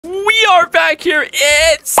back here.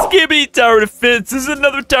 It's Skibidi Tower Defense. This is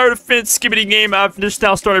another Tower Defense Skibidi game I've just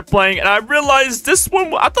now started playing, and I realized this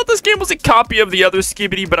one, I thought this game was a copy of the other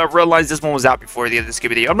Skibidi, but I realized this one was out before the other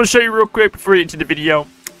Skibidi. I'm going to show you real quick before we get into the video.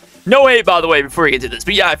 No hate, by the way, before we get to this.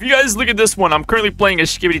 But yeah, if you guys look at this one, I'm currently playing a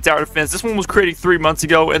Skibidi Tower Defense. This one was created 3 months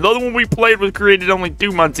ago, and the other one we played was created only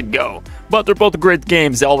 2 months ago. But they're both great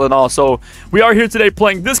games, all in all. So we are here today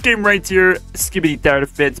playing this game right here, Skibidi Tower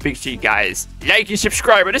Defense. Make sure you guys like and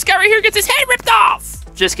subscribe. Or this guy right here gets his head ripped off.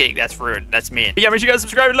 Just kidding, that's rude. That's mean. But yeah, make sure you guys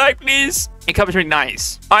subscribe and like, please. And comment something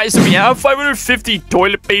nice. Alright, so we have 550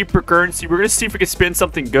 toilet paper currency. We're gonna see if we can spin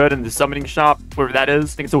something good in the summoning shop, wherever that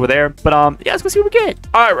is. I think it's over there. But yeah, let's go see what we get.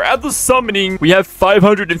 Alright, we're at the summoning. We have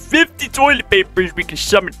 550 toilet papers. We can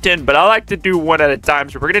summon 10, but I like to do one at a time.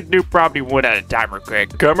 So we're gonna do probably one at a time real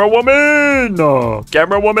quick. Camera woman!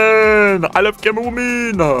 Camera woman! I love camera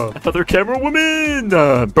woman! Another camera woman!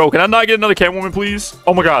 Bro, can I not get another camera woman, please?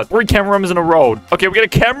 Oh my god, 3 camera women in a row. Okay, we got a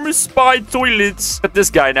camera spy toilets. Got this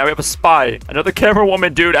guy now. We have a spy. Another camera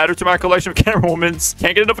woman, dude. Add her to my collection of camera womans.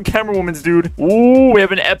 Can't get enough of camera womans, dude. Ooh, we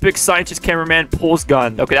have an epic scientist cameraman pulse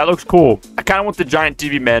gun. Okay, that looks cool. I kind of want the giant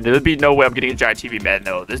TV man. There'd be no way I'm getting a giant TV man,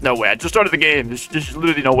 though. There's no way. I just started the game. There's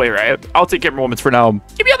literally no way, right? I'll take camera womans for now.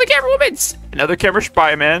 Give me other camera womans. Another camera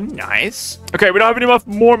spy man. Nice. Okay, we don't have enough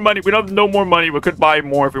more money. We don't have no more money. We could buy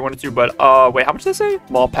more if we wanted to, but wait, how much did I say?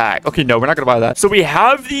 Small pack. Okay, no, we're not gonna buy that. So we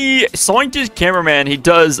have the scientist cameraman. He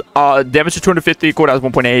does damage to 250, cooldown is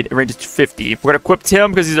 1.8, range is 50. We're gonna equip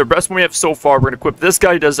him because he's our best one we have so far. We're gonna equip this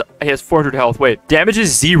guy. He has 400 health. Wait, damage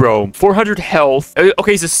is 0, 400 health.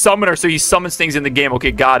 Okay, he's a summoner, so he summons things in the game.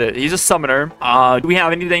 Okay, got it. He's a summoner. Do we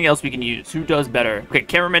have anything else we can use? Who does better? Okay,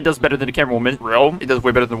 cameraman does better than a camera woman. Real, he does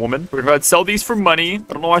way better than a woman. We're gonna go ahead and sell these for money.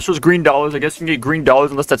 I don't know why it shows green dollars. I guess you can get green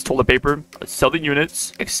dollars unless that's toilet paper. Let's sell the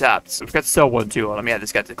units. Accept. We've got to sell one too. Let me add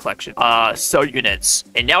this guy to the collection. Sell units.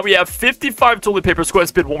 And now we have 55 toilet paper. Let's go ahead and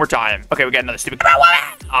spin one more time. Okay, we got another stupid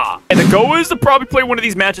and the goal is to probably play one of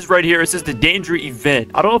these matches right here. It says the danger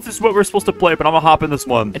event. I don't know if this is what we're supposed to play, but I'm gonna hop in this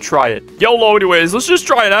one and try it. YOLO anyways. Let's just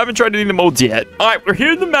try it. I haven't tried any of the modes yet. Alright, we're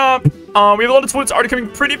here in the map. We have a lot of toilets already coming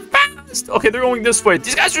pretty fast. Okay, they're going this way.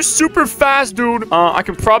 These guys are super fast, dude. I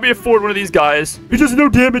can probably afford one of these guys. He does no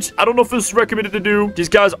damage. I don't know if this is recommended to do. These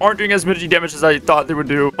guys aren't doing as much damage as I thought they would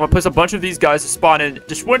do. I'm gonna place a bunch of these guys to spawn in.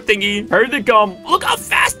 Just one thingy. Here they come. Look how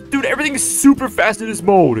fast, dude. Everything is super fast in this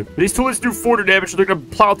mode. But these toilets do 400 damage, so they're gonna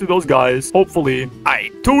plow through those guys. Hopefully.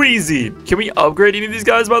 Alright, too easy. Can we upgrade any of these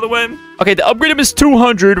guys, by the way? Okay, the upgrade him is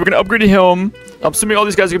 200. We're gonna upgrade him. I'm assuming all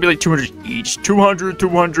these guys are gonna be like 200 each. 200,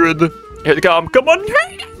 200. Here they come. Come on,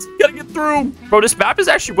 guys. Gotta get through. Bro, this map is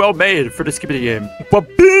actually well made for this Skibidi game. But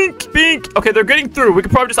bink. Okay, they're getting through. We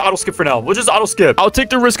could probably just auto skip for now. We'll just auto skip. I'll take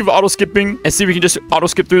the risk of auto skipping and see if we can just auto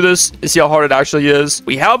skip through this and see how hard it actually is.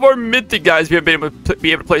 We have our mythic guys we haven't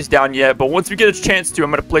been able to place down yet, but once we get a chance to,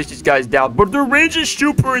 I'm gonna place these guys down. But their range is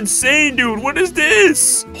super insane, dude. What is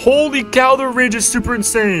this? Holy cow, their range is super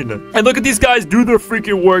insane. And look at these guys do their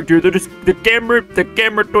freaking work, dude. They're just the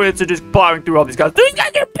camera toilets are just plowing through all these guys. These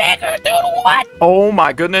guys are bigger, dude. What? Oh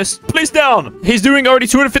my goodness. Place down. He's doing already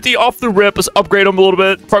 250 off the rip. Let's upgrade him a little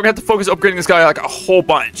bit. Probably have to focus upgrading this guy like a whole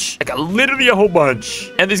bunch. Literally a whole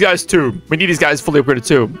bunch. And these guys too. We need these guys fully upgraded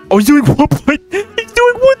too. Oh, he's doing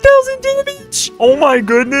 1,000 damage. Oh my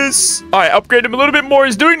goodness. All right, upgrade him a little bit more.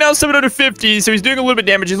 He's doing now 750, so he's doing a little bit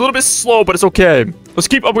damage. He's a little bit slow, but it's okay. Let's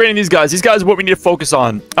keep upgrading these guys. These guys are what we need to focus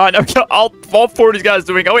on. All right, now all 4 of these guys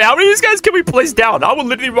doing. Oh wait, how many of these guys can we place down? I will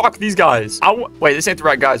literally rock these guys. Wait, this ain't the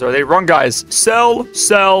right guys, are they? Wrong guys. Sell,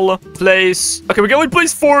 place. Okay, we can only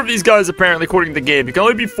place 4 of these guys apparently, according to the game. It can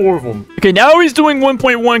only be 4 of them. Okay, now he's doing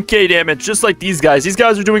 1.1k damage, just like these guys. These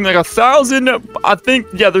guys are doing like 1,000. I think,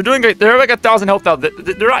 yeah, they're like 1,000 health now.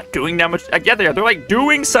 They're not doing that much. Yeah, they are. They're like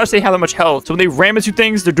doing such they have that much health. So when they ram into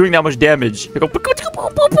things, they're doing that much damage. They go boom,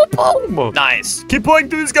 boom, boom. Nice. Keep playing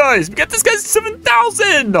through these guys. We got this guy's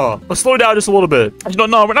 7,000. Let's slow down just a little bit.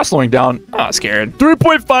 No, we're not slowing down. I'm not scared.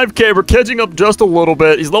 3.5k. We're catching up just a little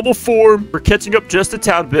bit. He's level 4. We're catching up just a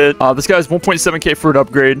tad bit. This guy's 1.7k for an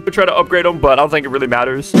upgrade. We'll try to upgrade him, but I don't think it really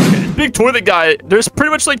matters. Okay, big toilet guy. There's pretty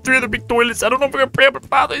much like 3 other big toilets. I don't know if we're gonna be able to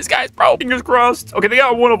follow these guys, bro. Fingers crossed. Okay, they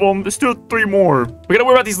got one of them. There's still 3 more. We gotta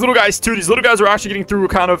worry about these little guys too. These little guys are actually getting through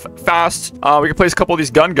kind of fast. We can place a couple of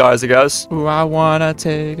these gun guys, I guess. Ooh, I wanna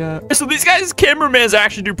take a... So these guys, cameramans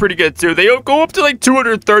actually do pretty good too. They go up to like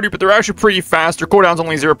 230, but they're actually pretty fast. Their cooldown's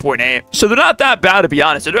only 0.8. So they're not that bad, to be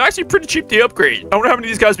honest. They're actually pretty cheap to upgrade. I wonder how many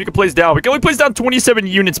of these guys we can place down. We can only place down 27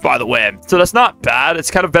 units, by the way. So that's not bad.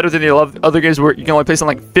 It's kind of better than the other games where you can only place on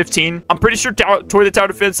like 15. I'm pretty sure Toilet Tower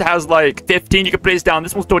Defense has like 15 you can place down.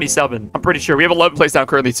 This one's 27. I'm pretty sure. We have 11 placed down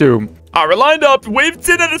currently too. All right, we're lined up. Wave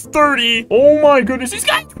 10 out of 30. Oh my goodness. These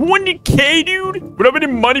guys 20K, dude. We don't have any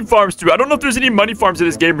money farms, too. I don't know if there's any money farms in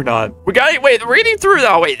this game or not. Wait, we're getting through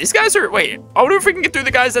now. Wait, these guys are, wait. I wonder if we can get through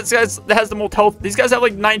the guys that has the most health. These guys have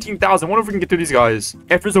like 19,000. I wonder if we can get through these guys.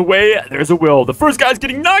 If there's a way, there's a will. The first guy's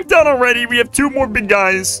getting knocked down already. We have 2 more big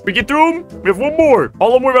guys. We get through them. We have 1 more.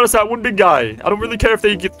 All I'm worried about is that 1 big guy. I don't really care if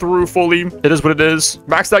they get through fully. It is what it is.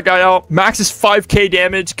 Max that guy out. Max is 5K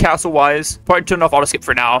damage castle-wise. Probably turn off auto skip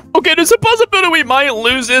for now. Okay, there's a possibility we might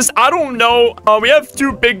lose this. I don't know. We have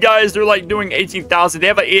 2 big guys. They're like doing 18,000. They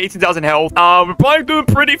have like 18,000 health. We're probably doing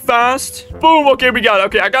pretty fast. Boom. Okay, we got it.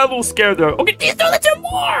 Okay, I got a little scared though. Okay, these are 2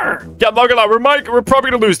 more. Yeah, I'm not gonna lie. We're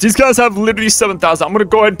probably gonna lose. These guys have literally 7,000. I'm gonna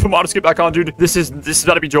go ahead and put my auto skip back on, dude. This is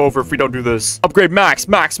about to be Joe over if we don't do this. Upgrade Max.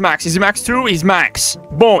 Is he Max too? He's Max.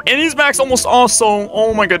 Boom. And he's Max almost also.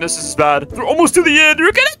 Oh my goodness, this is bad. They're almost to the end.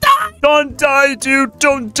 You're gonna die. Don't die, dude.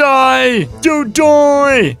 Don't die. Don't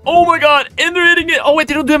die. Oh my god. And they're hitting it. Oh wait,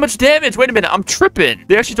 they don't do that much damage. Wait a minute. I'm tripping.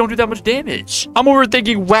 They actually don't do that much damage. I'm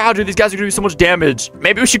overthinking. Wow, dude, these guys are doing so much damage.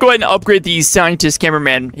 Maybe we should go ahead and upgrade the scientist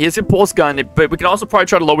cameraman. He has a pulse gun, but we can also probably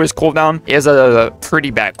try to lower his cooldown. He has a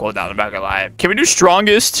pretty bad cooldown, I'm not gonna lie. Can we do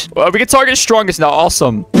strongest? We can target strongest now.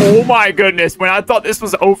 Awesome. Oh my goodness. When I thought this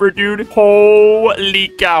was over, dude. Holy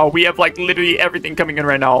cow. We have like literally everything coming in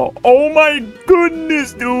right now. Oh my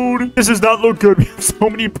goodness, dude. This does not look good. We have so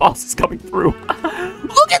many bosses coming through.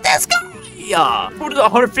 Look at this guy. Yeah.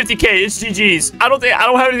 150K. It's GG's. I don't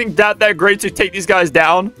have anything that great to take these guys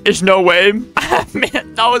down. There's no way.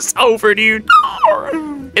 Man, that was over, dude.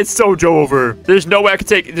 It's so Joe over. There's no way I could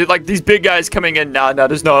take like these big guys coming in. Nah,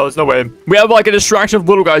 there's no way. We have like a distraction of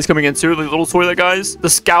little guys coming in too, the little toilet guys, the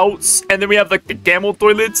scouts, and then we have like the camel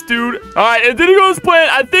toilets, dude. All right, and then it goes plan.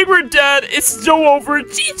 I think we're dead. It's Joe over.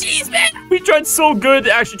 GG's, man. We tried so good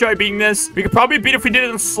to actually try beating this. We could probably beat it if we did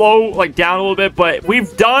it in slow, like down a little bit, but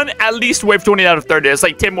we've done at least wave 20 out of 30. It's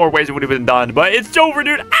like 10 more waves it would have been done, but it's Joe over,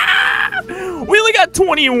 dude. Ah! We only got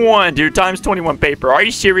 21, dude, times 21 paper. Are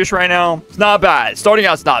you serious right now? It's not bad. Starting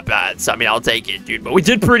out, it's not bad. So, I mean, I'll take it, dude. But we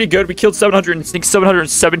did pretty good. We killed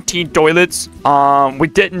 717 toilets. We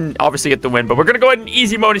didn't obviously get the win, but we're going to go ahead in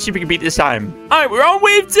easy mode and see if we can beat this time. All right, we're on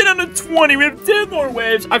wave 10 out of 20. We have 10 more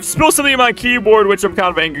waves. I've spilled something in my keyboard, which I'm kind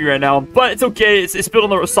of angry right now, but it's okay. It's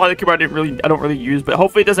spilled on the side of the keyboard I don't really use, but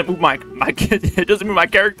hopefully it doesn't move it doesn't move my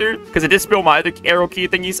character because it did spill my other arrow key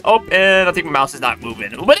thingies up, and I think my mouse is not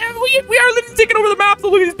moving. But we are literally taking over the map.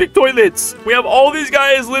 Look at these big toilets. We have all these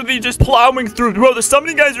guys literally just plowing through. Bro, the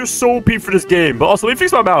summoning guys are so OP for this game. But also, let me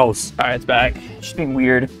fix my mouse. All right, it's back. It's being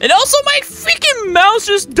weird. And also, my freaking mouse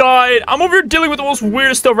just died. I'm over here dealing with the most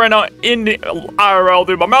weirdest stuff right now in the IRL,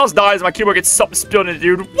 dude. My mouse dies and my keyboard gets something spilled in it,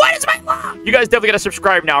 dude. What is my law? You guys definitely gotta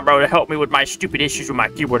subscribe now, bro, to help me with my stupid issues with my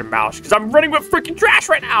keyboard and mouse. Because I'm running with freaking trash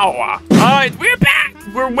right now. All right, we're back.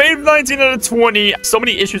 We're wave 19 out of 20. So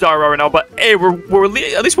many issues IRL right now, but hey,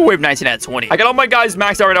 at least we're wave 19 out of 20. I got all my guys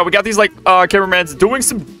maxed out right now. We got these like cameramans doing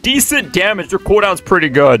some decent damage. Their cooldown's pretty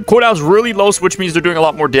good. Cooldown's really low, which means they're doing a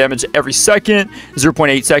lot more damage every second.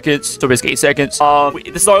 0.8 seconds. So basically 8 seconds.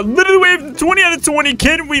 This is our literally wave 20 out of 20.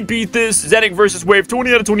 Can we beat this? Xanic versus wave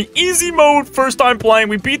 20 out of 20. Easy mode. First time playing.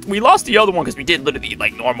 We lost the other one because we did literally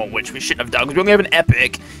like normal, which we shouldn't have done because we only have an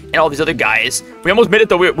epic and all these other guys. We almost made it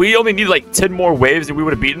though. We only need like 10 more waves and we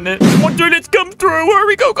would have beaten it. Come on, dude, let's come through.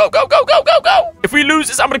 Hurry, go. If we lose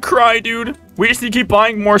this, I'm gonna cry, dude. We just need to keep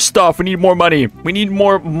buying more stuff. We need more money. We need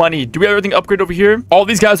more money. Do we have everything upgraded over here? All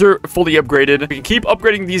these guys are fully upgraded. We can keep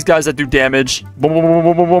upgrading these guys that do damage. Boom, boom, boom,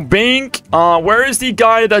 boom, boom, boom, bink. Where is the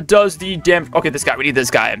guy that does the damage? Okay, this guy. We need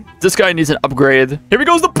this guy. This guy needs an upgrade. Here we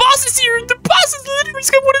go. The boss is here. The boss is literally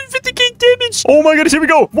got 150k damage. Oh my goodness. Here we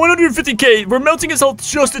go. 150k. We're melting his health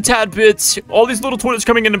just a tad bit. All these little toilets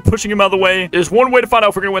coming in and pushing him out of the way. There's one way to find out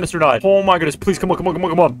if we're gonna win this or not. Oh my goodness. Please, come on.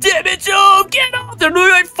 Damage up. Get up. They're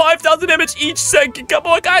doing like 5,000 damage each second. Come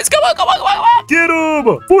on, guys. Come on. Get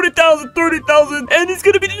him. 40,000, 30,000. And he's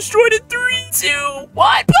going to be destroyed in 3, 2,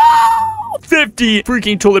 1. Boom. 50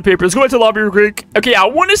 freaking toilet paper. Let's go into the lobby real quick. Okay, I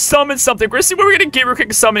want to summon something. We're going to see what we're going to get real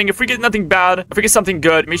quick summoning. If we get nothing bad, if we get something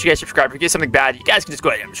good, make sure you guys subscribe. If we get something bad, you guys can just go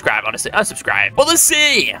ahead and subscribe, honestly. Unsubscribe. Well, let's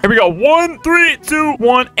see. Here we go. 1, 3, 2,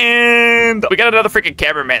 1. And we got another freaking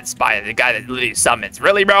cameraman spy. The guy that literally summons.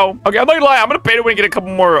 Really, bro? Okay, I'm not going to lie. I'm going to pay to win and get a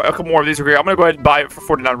couple more of these. I'm going to go ahead and buy it for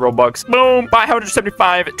 49 Robux. Boom. Buy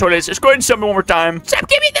 175 toilets. Just go ahead and summon one more time. Stop,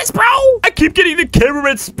 give me this, bro. I keep getting the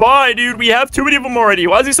cameraman spy, dude. We have too many of them already.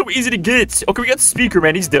 Why is he so easy to get? Okay, we got speaker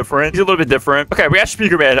man. He's different. He's a little bit different. Okay, we got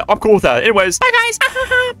speaker man. I'm cool with that. Anyways, bye, guys.